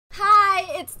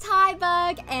it's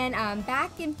TaiBug, and I'm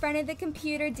back in front of the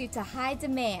computer due to high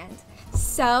demand.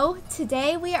 So,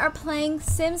 today we are playing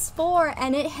Sims 4,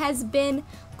 and it has been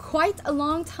quite a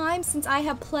long time since I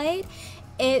have played.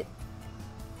 I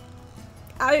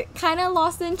kind of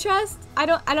lost interest. I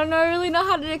don't really know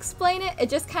how to explain it. It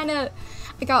just I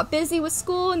got busy with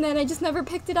school, and then I just never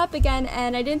picked it up again,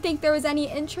 and I didn't think there was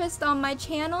any interest on my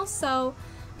channel, so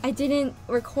I didn't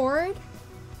record.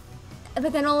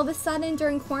 But then all of a sudden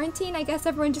during quarantine, I guess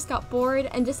everyone just got bored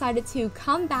and decided to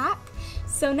come back.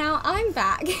 So now I'm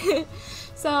back.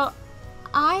 So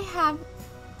I have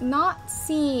not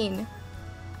seen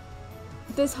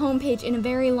this homepage in a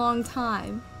very long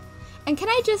time. And can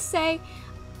I just say,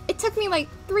 it took me like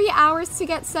 3 hours to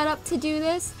get set up to do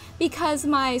this because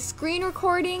my screen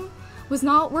recording was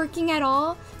not working at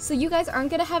all. So you guys aren't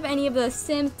gonna have any of the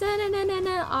Sims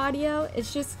audio.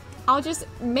 It's just, I'll just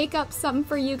make up something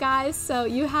for you guys so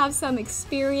you have some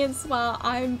experience while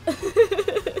I'm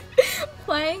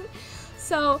playing.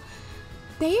 So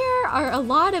there are a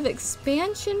lot of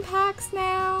expansion packs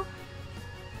now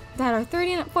that are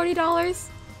 $30 and $40.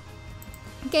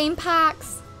 Game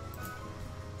packs,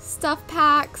 stuff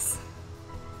packs,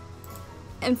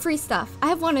 and free stuff. I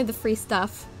have one of the free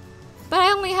stuff, but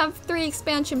I only have 3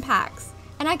 expansion packs,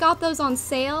 and I got those on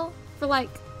sale for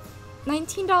like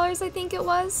 $19, I think it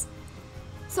was.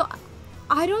 So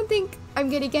I don't think I'm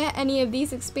gonna get any of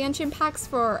these expansion packs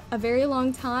for a very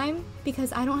long time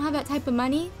because I don't have that type of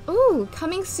money. Ooh,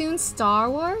 coming soon Star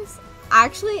Wars. I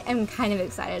actually am kind of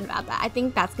excited about that. I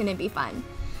think that's gonna be fun.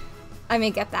 I may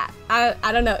get that.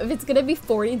 I don't know if it's gonna be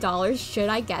 $40. Should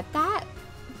I get that?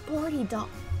 $40.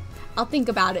 I'll think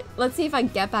about it. Let's see if I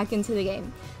get back into the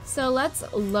game. So let's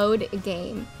load a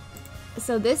game.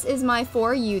 So this is my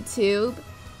for YouTube,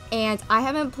 and I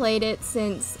haven't played it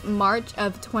since March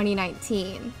of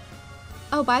 2019.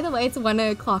 Oh, by the way, it's 1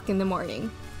 o'clock in the morning.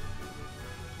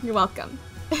 You're welcome.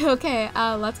 Okay,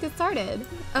 let's get started.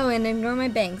 Oh, and ignore my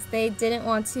banks. They didn't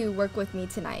want to work with me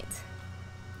tonight.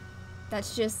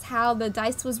 That's just how the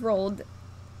dice was rolled.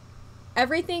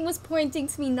 Everything was pointing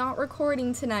to me not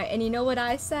recording tonight, and you know what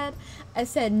I said? I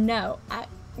said, no, I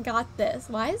got this.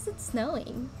 Why is it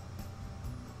snowing?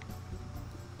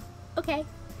 Okay.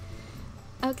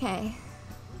 Okay.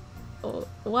 Oh,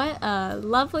 what a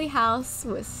lovely house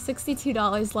with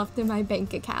 $62 left in my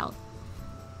bank account.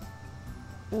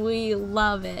 We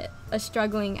love it. A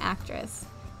struggling actress.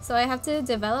 So I have to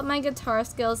develop my guitar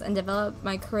skills and develop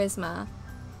my charisma.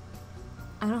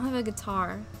 I don't have a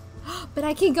guitar. But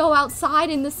I can go outside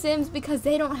in The Sims because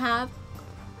they don't have...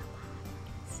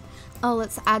 Oh,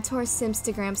 let's add to our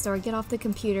Simstagram store. Get off the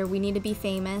computer. We need to be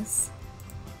famous.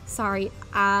 Sorry.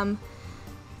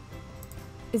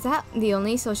 Is that the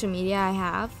only social media I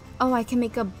have? Oh, I can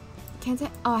make a... Can't I?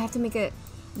 Oh, I have to make a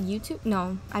YouTube?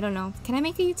 No, I don't know. Can I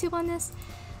make a YouTube on this?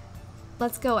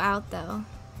 Let's go out, though.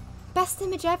 Best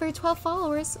image ever, 12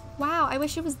 followers. Wow, I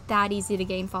wish it was that easy to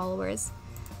gain followers.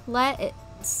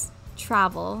 Let's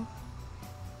travel.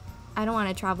 I don't want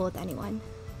to travel with anyone.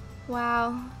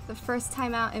 Wow, the first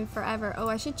time out in forever. Oh,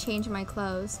 I should change my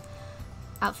clothes.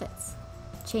 Outfits.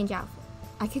 Change outfit.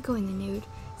 I could go in the nude.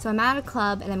 So I'm at a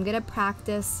club and I'm gonna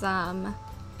practice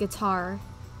guitar.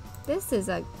 This is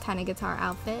a kind of guitar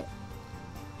outfit.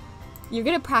 You're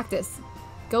gonna practice.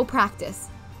 Go practice.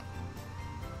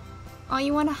 Oh,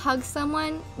 you wanna hug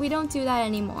someone? We don't do that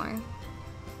anymore.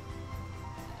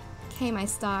 Okay, my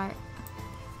star.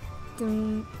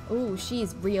 Dun. Ooh,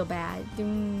 she's real bad.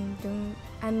 Dun, dun.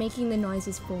 I'm making the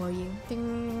noises for you.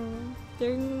 Dun,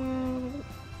 dun,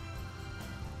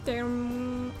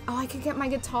 dun. Oh, I could get my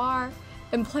guitar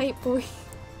and play it for you.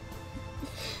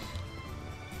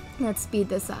 Let's speed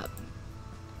this up.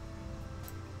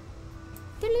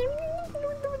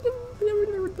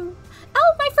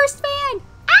 Oh, my first fan!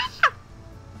 Ah!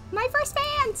 My first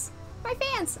fans! My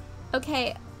fans!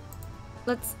 Okay,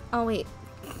 let's... Oh, wait.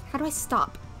 How do I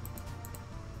stop?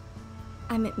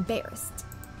 I'm embarrassed.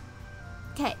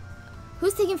 Okay.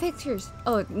 Who's taking pictures?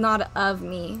 Oh, not of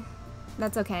me.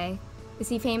 That's okay. Is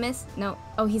he famous? No.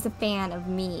 Oh, he's a fan of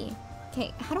me.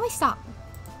 Okay, how do I stop?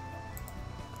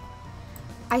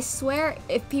 I swear,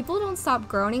 if people don't stop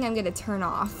groaning, I'm gonna turn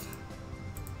off.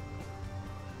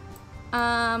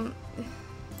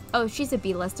 Oh, she's a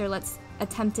B-lister. Let's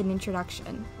attempt an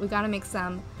introduction. We gotta make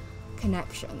some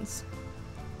connections.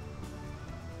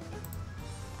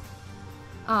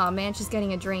 Oh man, she's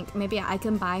getting a drink. Maybe I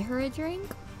can buy her a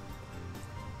drink?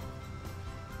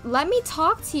 Let me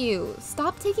talk to you.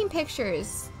 Stop taking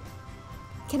pictures.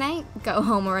 Can I go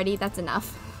home already? That's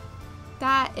enough.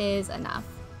 That is enough.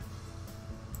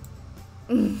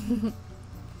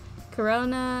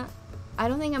 Corona. I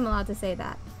don't think I'm allowed to say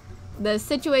that. The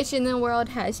situation in the world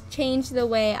has changed the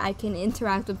way I can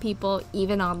interact with people,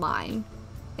 even online.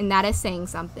 And that is saying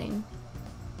something.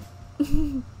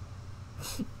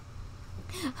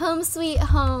 Home sweet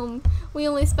home. We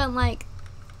only spent like...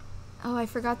 Oh, I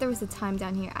forgot there was a time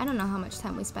down here. I don't know how much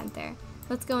time we spent there.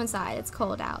 Let's go inside. It's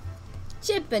cold out.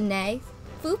 Chipane,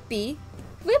 Foopy,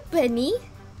 Whippany,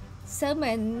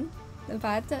 Summon,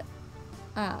 Vata.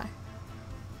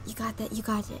 You got that, you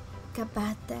got it.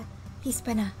 Kabata,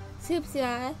 Hispana,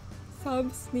 Supsia,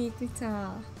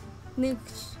 Subsneakita,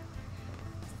 Nooch,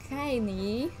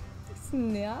 Kaini,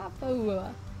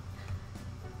 Snappa.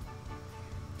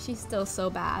 She's still so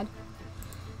bad.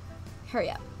 Hurry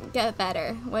up, get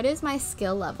better. What is my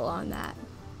skill level on that?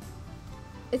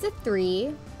 It's a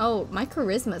 3. Oh, my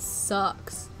charisma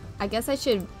sucks. I guess I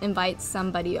should invite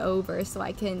somebody over so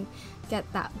I can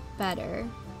get that better.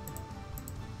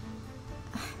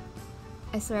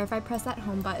 I swear if I press that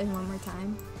home button one more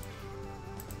time.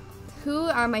 Who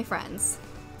are my friends?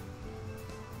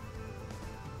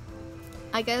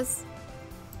 I guess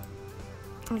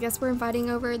we're inviting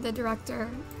over the director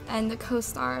and the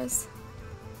co-stars.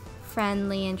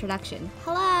 Friendly introduction.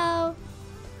 Hello!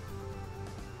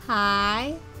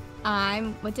 Hi,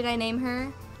 what did I name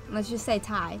her? Let's just say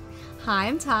Tai. Hi,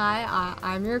 I'm Tai.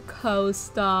 I'm your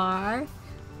co-star.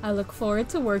 I look forward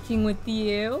to working with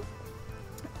you.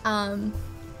 How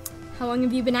long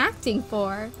have you been acting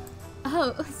for?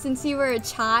 Oh, since you were a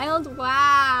child?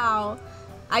 Wow.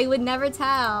 I would never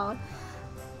tell.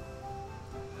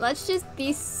 Let's just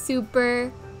be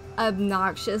super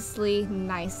obnoxiously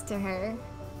nice to her.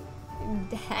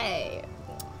 Hey,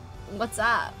 what's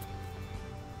up?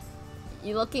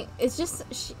 You looking, it's just,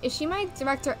 is she my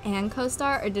director and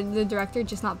co-star, or did the director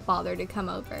just not bother to come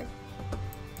over?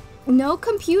 No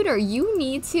computer, you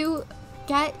need to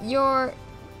get your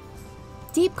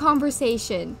deep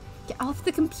conversation. Get off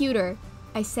the computer,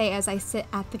 I say as I sit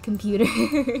at the computer.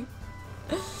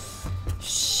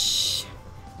 Shh.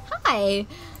 Hi.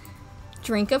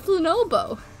 Drink a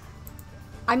Flunobo.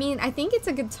 I mean, I think it's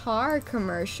a guitar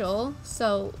commercial,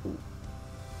 so...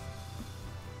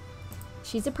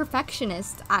 She's a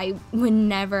perfectionist. I would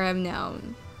never have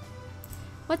known.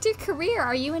 What's your career?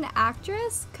 Are you an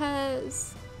actress?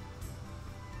 'Cause...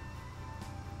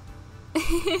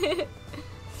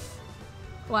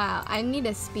 Wow, I need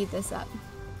to speed this up.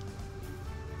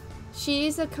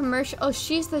 She's a commercial... Oh,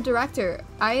 she's the director.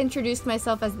 I introduced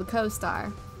myself as the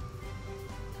co-star.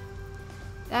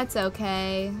 That's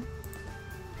okay.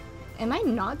 Am I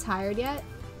not tired yet?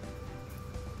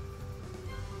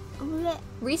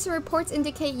 Recent reports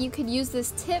indicate you could use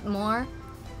this tip more.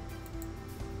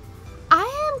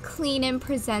 I am clean and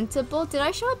presentable. Did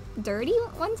I show up dirty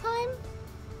one time?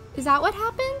 Is that what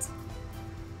happened?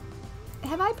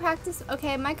 Have I practiced?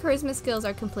 Okay, my charisma skills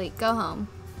are complete. Go home.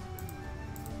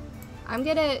 I'm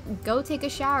gonna go take a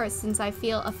shower since I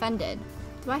feel offended.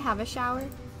 Do I have a shower?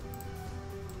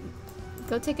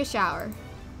 Go take a shower.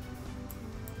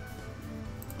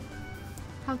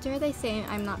 How dare they say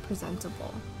I'm not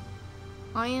presentable?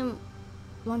 I am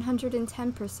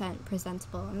 110%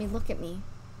 presentable. I mean, look at me.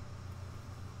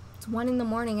 It's 1 in the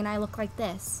morning and I look like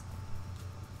this.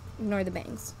 Ignore the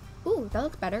bangs. Ooh, that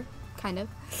looks better. Kind of.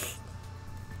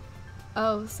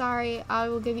 Oh, sorry. I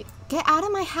will give you... Get out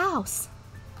of my house!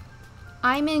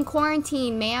 I'm in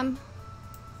quarantine, ma'am.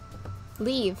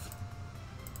 Leave.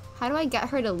 How do I get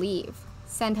her to leave?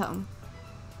 Send home.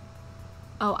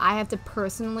 Oh, I have to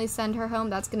personally send her home?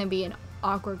 That's gonna be an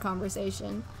awkward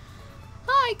conversation.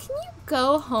 Hi, can you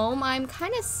go home? I'm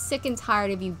kind of sick and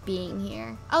tired of you being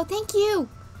here. Oh, thank you!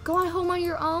 Go on home on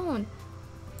your own.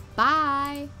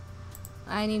 Bye.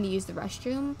 I need to use the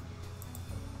restroom.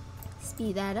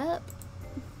 Speed that up.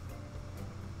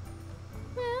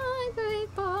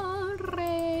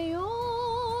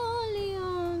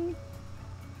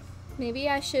 Maybe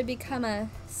I should become a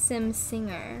sim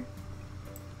singer.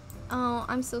 Oh,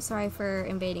 I'm so sorry for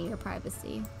invading your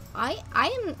privacy. I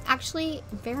am actually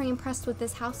very impressed with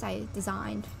this house I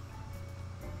designed.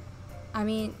 I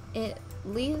mean, it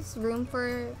leaves room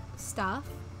for stuff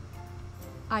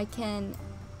I can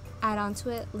add onto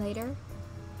it later.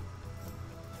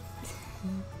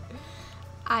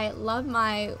 I love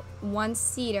my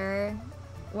one-seater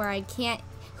where I can't...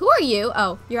 Who are you?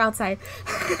 Oh, you're outside.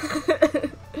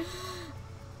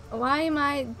 Why am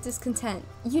I discontent?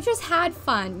 You just had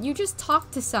fun. You just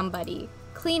talked to somebody.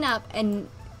 Clean up and...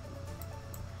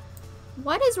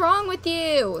 What is wrong with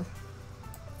you?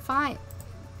 Fine.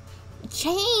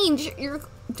 Change!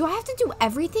 Do I have to do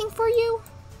everything for you?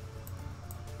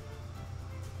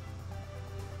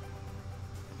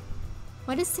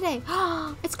 What is today?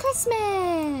 It's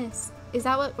Christmas! Is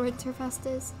that what Winterfest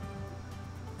is?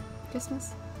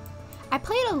 Christmas. I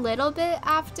played a little bit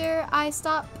after I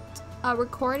stopped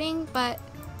recording, but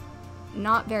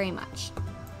not very much.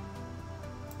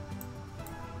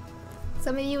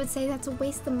 Some of you would say that's a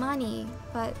waste of money,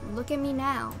 but look at me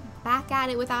now, back at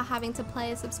it without having to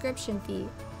pay a subscription fee.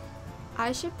 I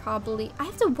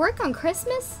have to work on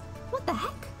Christmas? What the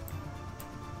heck?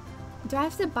 Do I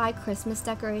have to buy Christmas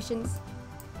decorations?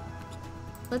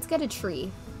 Let's get a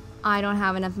tree. I don't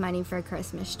have enough money for a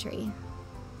Christmas tree.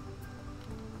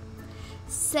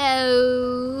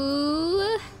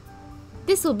 So,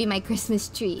 this will be my Christmas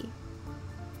tree.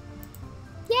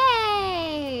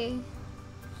 Yay!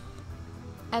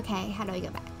 Okay, how do I go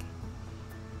back?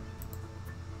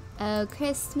 Oh,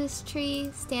 Christmas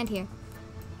tree, stand here.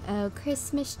 Oh,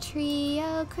 Christmas tree,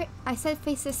 I said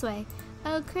face this way.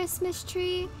 Oh, Christmas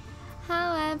tree,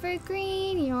 however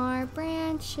green your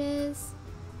branches.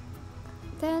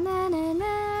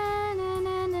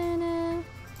 Da-na-na-na-na-na-na-na.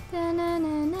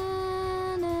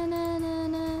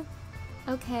 Da-na-na-na-na-na-na.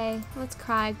 Okay, let's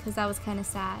cry because that was kind of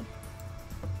sad.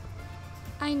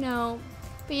 I know,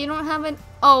 but you don't have an...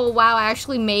 Oh, wow, I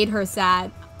actually made her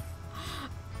sad.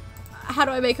 How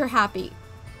do I make her happy?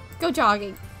 Go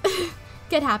jogging.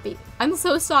 Get happy. I'm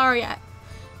so sorry.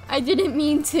 I didn't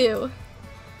mean to.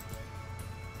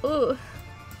 Ooh.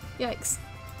 Yikes.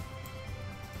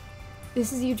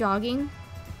 This is you jogging?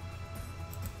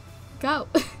 Go.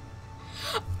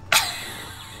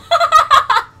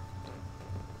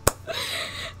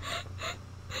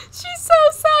 She's so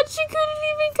sad she couldn't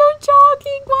even go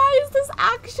jogging. Why is this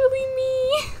actually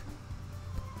me?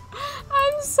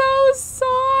 I'm so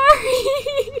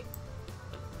sorry.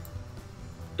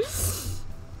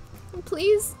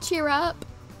 Please cheer up.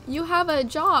 You have a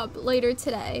job later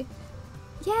today.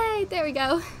 Yay, there we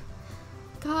go.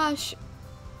 Gosh,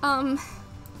 I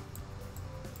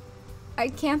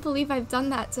can't believe I've done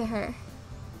that to her.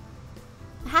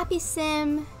 A happy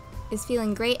sim is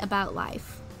feeling great about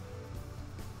life.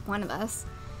 One of us.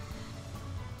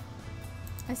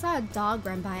 I saw a dog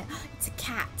run by. It's a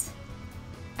cat.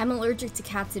 I'm allergic to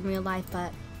cats in real life,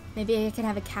 but maybe I can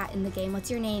have a cat in the game. What's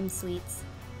your name, sweets?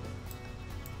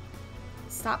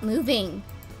 Stop moving.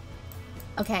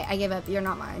 Okay, I give up. You're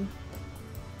not mine.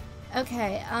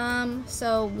 Okay,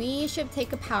 so we should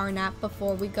take a power nap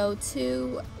before we go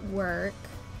to work.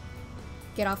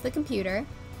 Get off the computer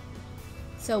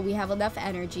so we have enough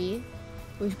energy.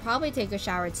 We should probably take a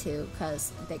shower too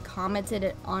because they commented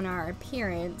it on our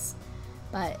appearance,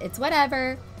 but it's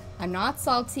whatever. I'm not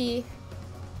salty.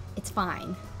 It's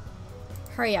fine.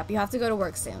 Hurry up, you have to go to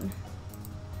work soon.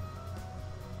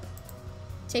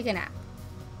 Take a nap.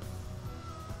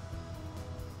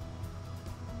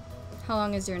 How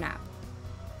long is your nap?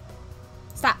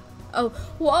 Stop. Oh,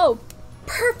 whoa.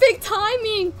 Perfect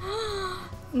timing.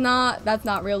 That's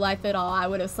not real life at all. I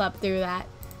would have slept through that.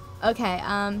 Okay,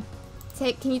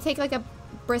 can you take like a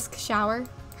brisk shower?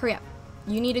 Hurry up.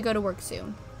 You need to go to work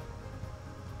soon.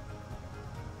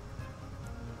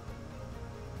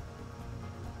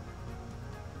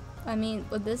 I mean,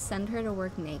 would this send her to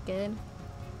work naked?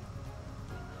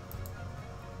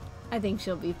 I think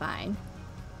she'll be fine.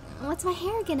 What's my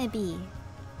hair gonna be?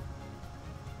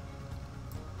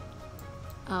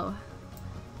 Oh.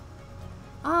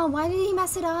 Oh, why did he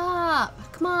mess it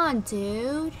up? Come on,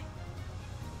 dude.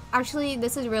 Actually,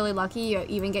 this is really lucky you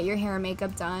even get your hair and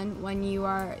makeup done when you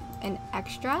are an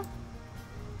extra.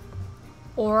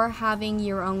 Or having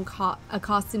your own a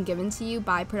costume given to you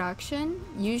by production.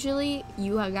 Usually,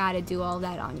 you have gotta do all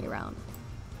that on your own.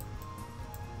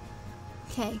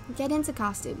 Okay, get into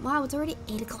costume. Wow, it's already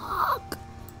 8 o'clock.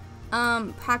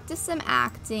 Practice some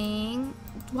acting.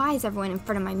 Why is everyone in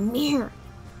front of my mirror?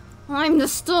 I'm the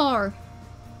star.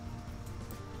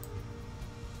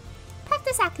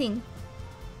 Practice acting.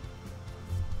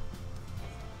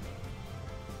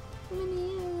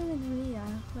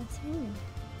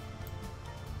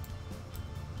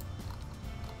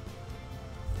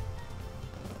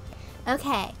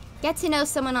 Okay, get to know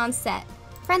someone on set.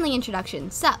 Friendly introduction.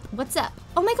 Sup? What's up?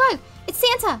 Oh my god, it's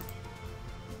Santa!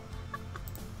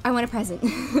 I want a present.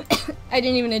 I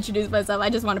didn't even introduce myself,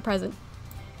 I just want a present.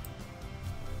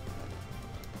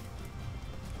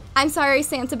 I'm sorry,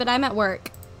 Santa, but I'm at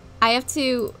work. I have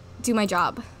to do my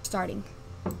job. Starting.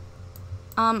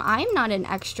 I'm not an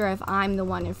extra if I'm the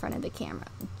one in front of the camera.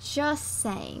 Just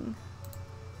saying.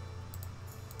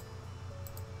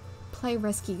 Play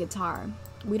risky guitar.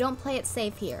 We don't play it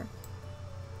safe here.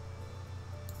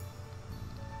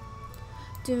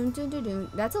 Dun, dun, dun, dun.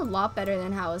 That's a lot better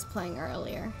than how I was playing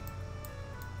earlier.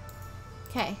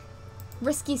 Okay.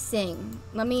 Risky sing.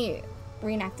 Let me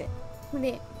reenact it.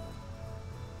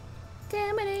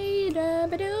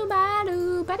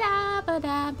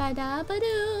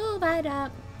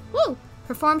 Woo!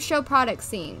 Perform show product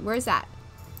scene. Where's that?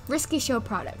 Risky show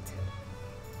product.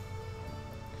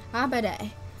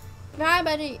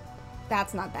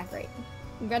 That's not that great.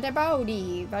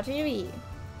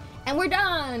 And we're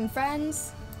done,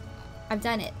 friends. I've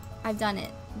done it. I've done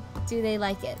it. Do they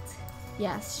like it?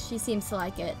 Yes, she seems to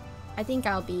like it. I think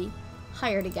I'll be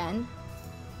hired again.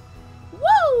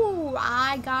 Woo!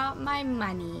 I got my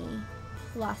money.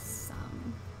 Plus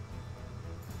some.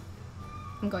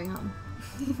 I'm going home.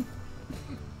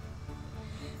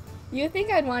 You would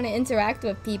think I'd want to interact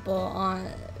with people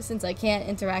since I can't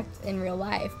interact in real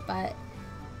life, but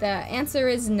the answer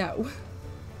is no.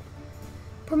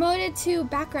 Promoted to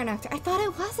background actor. I thought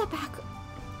it was a background.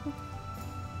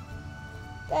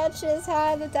 That's just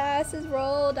how the dice is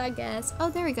rolled, I guess. Oh,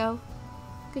 there we go.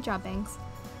 Good job, Banks.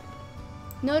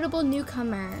 Notable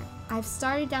newcomer. I've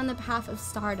started down the path of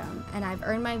stardom, and I've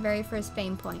earned my very first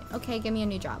fame point. Okay, give me a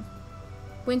new job.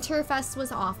 Winterfest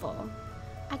was awful.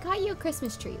 I got you a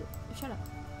Christmas tree. Shut up.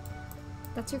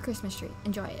 That's your Christmas tree.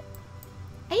 Enjoy it.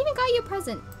 I even got you a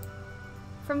present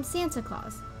from Santa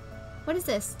Claus. What is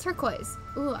this? Turquoise.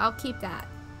 Ooh, I'll keep that.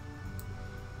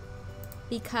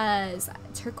 Because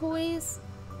turquoise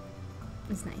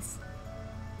is nice.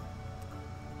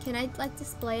 Can I like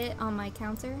display it on my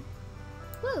counter?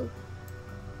 Woo!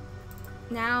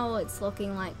 Now it's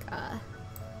looking like a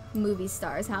movie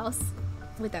star's house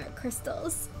with our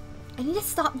crystals. I need to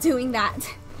stop doing that.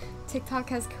 TikTok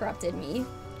has corrupted me.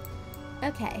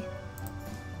 Okay.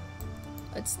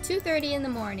 It's 2:30 in the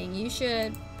morning. You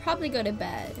should probably go to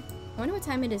bed. I wonder what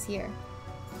time it is here.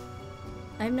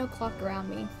 I have no clock around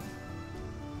me.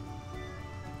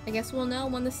 I guess we'll know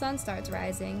when the sun starts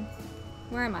rising.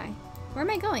 Where am I? Where am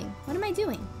I going? What am I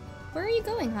doing? Where are you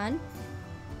going, hun?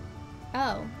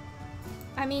 Oh.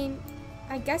 I mean,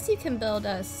 I guess you can build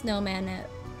a snowman at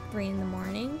 3 in the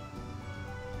morning.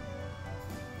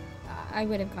 I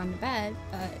would have gone to bed,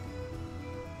 but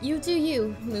you do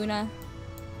you, Luna.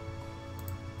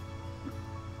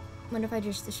 What if I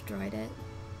just destroyed it?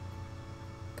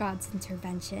 God's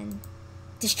intervention.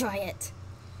 Destroy it!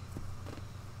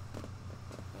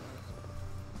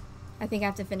 I think I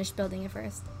have to finish building it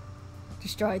first.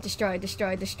 Destroy, destroy,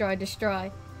 destroy, destroy,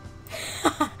 destroy.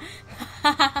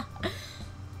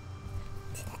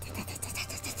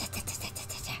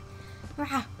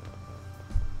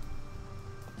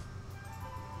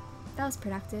 That was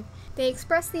productive. They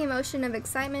express the emotion of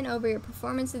excitement over your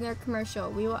performance in their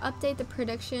commercial. We will update the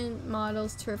production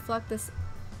models to reflect this.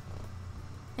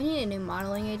 I need a new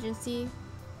modeling agency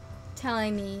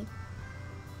telling me,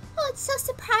 oh, it's so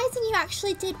surprising you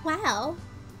actually did well.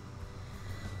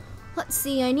 Let's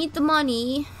see, I need the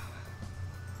money.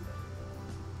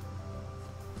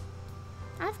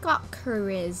 I've got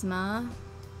charisma.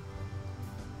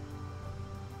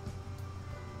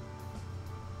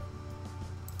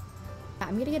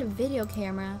 I'm gonna get a video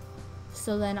camera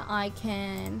so then I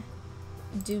can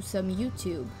do some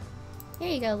YouTube. Here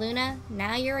you go, Luna.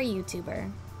 Now you're a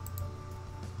YouTuber.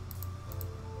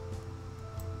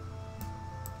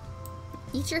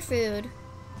 Eat your food,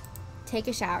 take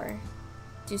a shower,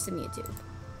 do some YouTube.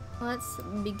 Let's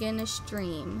begin a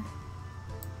stream.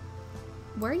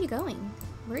 Where are you going?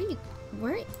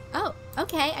 Oh,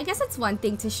 okay. I guess that's one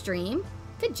thing to stream.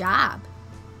 Good job.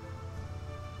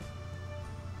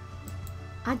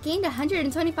 I gained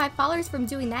 125 followers from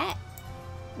doing that.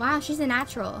 Wow, she's a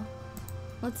natural.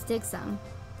 Let's dig some.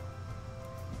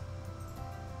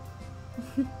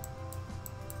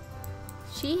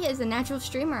 She is a natural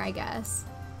streamer, I guess.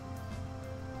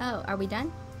 Oh, are we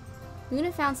done?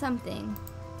 Luna found something.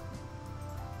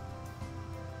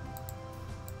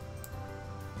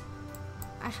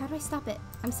 How do I stop it?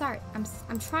 I'm sorry.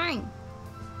 I'm trying.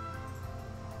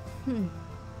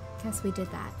 Guess we did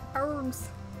that. Args.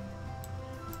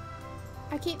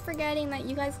 I keep forgetting that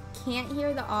you guys can't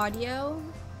hear the audio,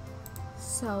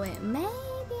 so it may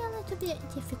be a little bit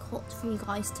difficult for you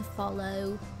guys to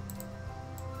follow.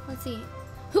 Let's see.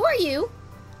 Who are you?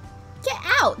 Get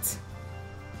out!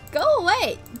 Go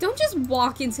away! Don't just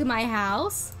walk into my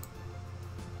house.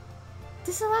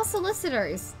 Disallow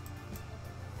solicitors.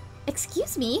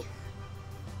 Excuse me?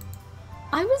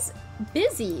 I was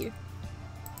busy.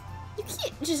 You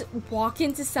can't just walk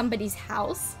into somebody's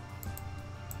house.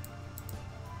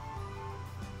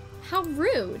 How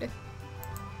rude.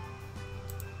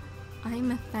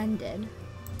 I'm offended.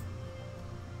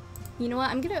 You know what?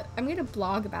 I'm gonna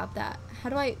blog about that. How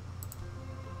do I?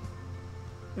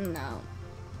 No.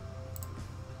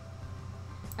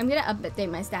 I'm gonna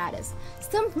update my status.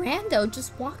 Some rando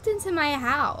just walked into my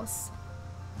house.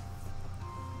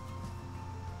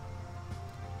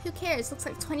 Who cares? Looks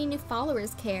like 20 new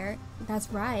followers care. That's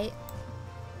right.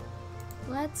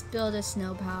 Let's build a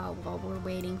snowplow while we're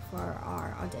waiting for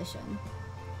our audition.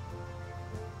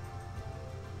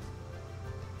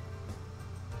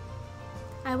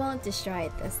 I won't destroy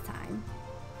it this time.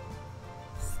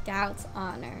 Scout's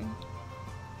honor.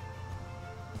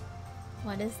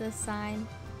 What is this sign?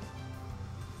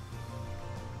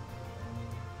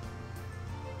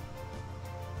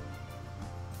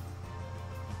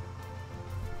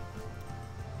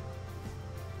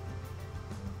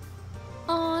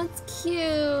 Oh, it's cute.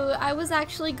 I was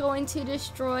actually going to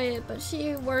destroy it, but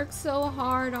she worked so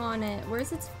hard on it.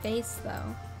 Where's its face,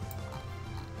 though?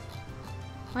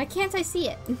 Why can't I see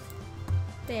it?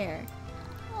 There.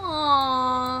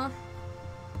 Aww.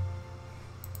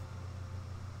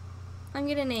 I'm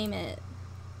gonna name it.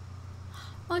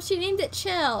 Oh, she named it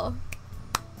Chill.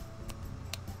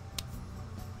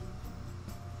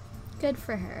 Good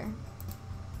for her.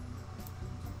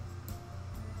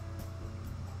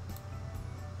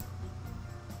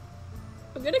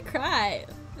 I'm gonna cry.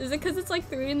 Is it because it's like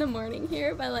 3 in the morning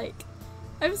here? But like,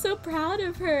 I'm so proud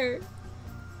of her.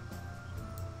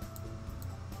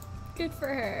 Good for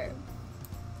her.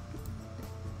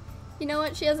 You know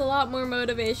what? She has a lot more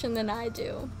motivation than I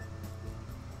do.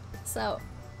 So,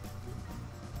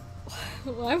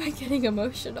 why am I getting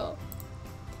emotional?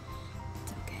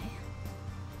 It's okay.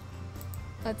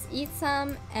 Let's eat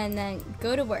some and then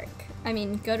go to work. I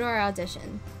mean, go to our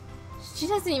audition. She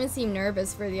doesn't even seem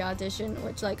nervous for the audition,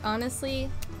 which, like, honestly,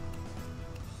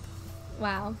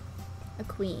 wow, a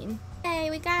queen. Hey,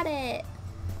 we got it!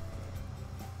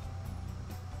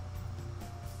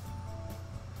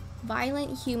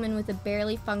 Violent human with a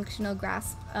barely functional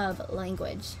grasp of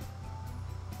language.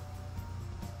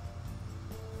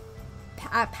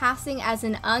 Passing as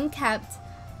an unkept,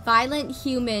 violent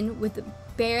human with a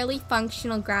barely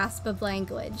functional grasp of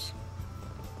language.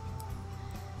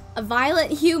 A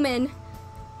violent human.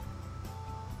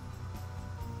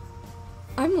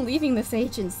 I'm leaving this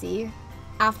agency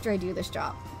after I do this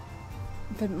job.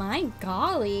 But my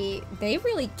golly, they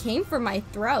really came for my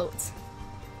throat.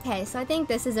 Okay, so I think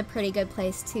this is a pretty good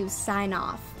place to sign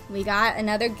off. We got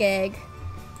another gig.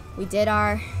 We did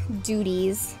our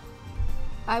duties.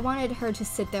 I wanted her to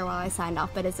sit there while I signed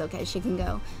off, but it's okay. She can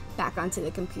go back onto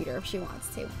the computer if she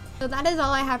wants to. So that is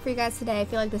all I have for you guys today. I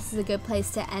feel like this is a good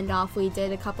place to end off. We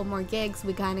did a couple more gigs.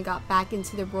 We kind of got back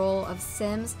into the role of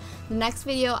Sims. The next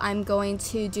video, I'm going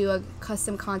to do a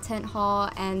custom content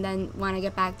haul, and then when I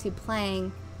get back to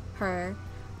playing her,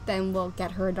 then we'll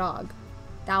get her a dog.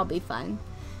 That'll be fun.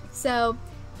 So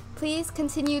please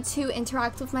continue to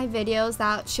interact with my videos.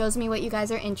 That shows me what you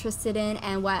guys are interested in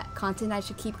and what content I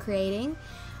should keep creating.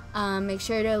 Make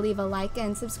sure to leave a like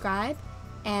and subscribe,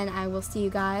 and I will see you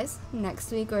guys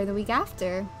next week or the week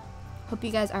after. Hope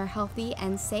you guys are healthy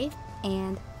and safe,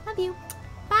 and love you.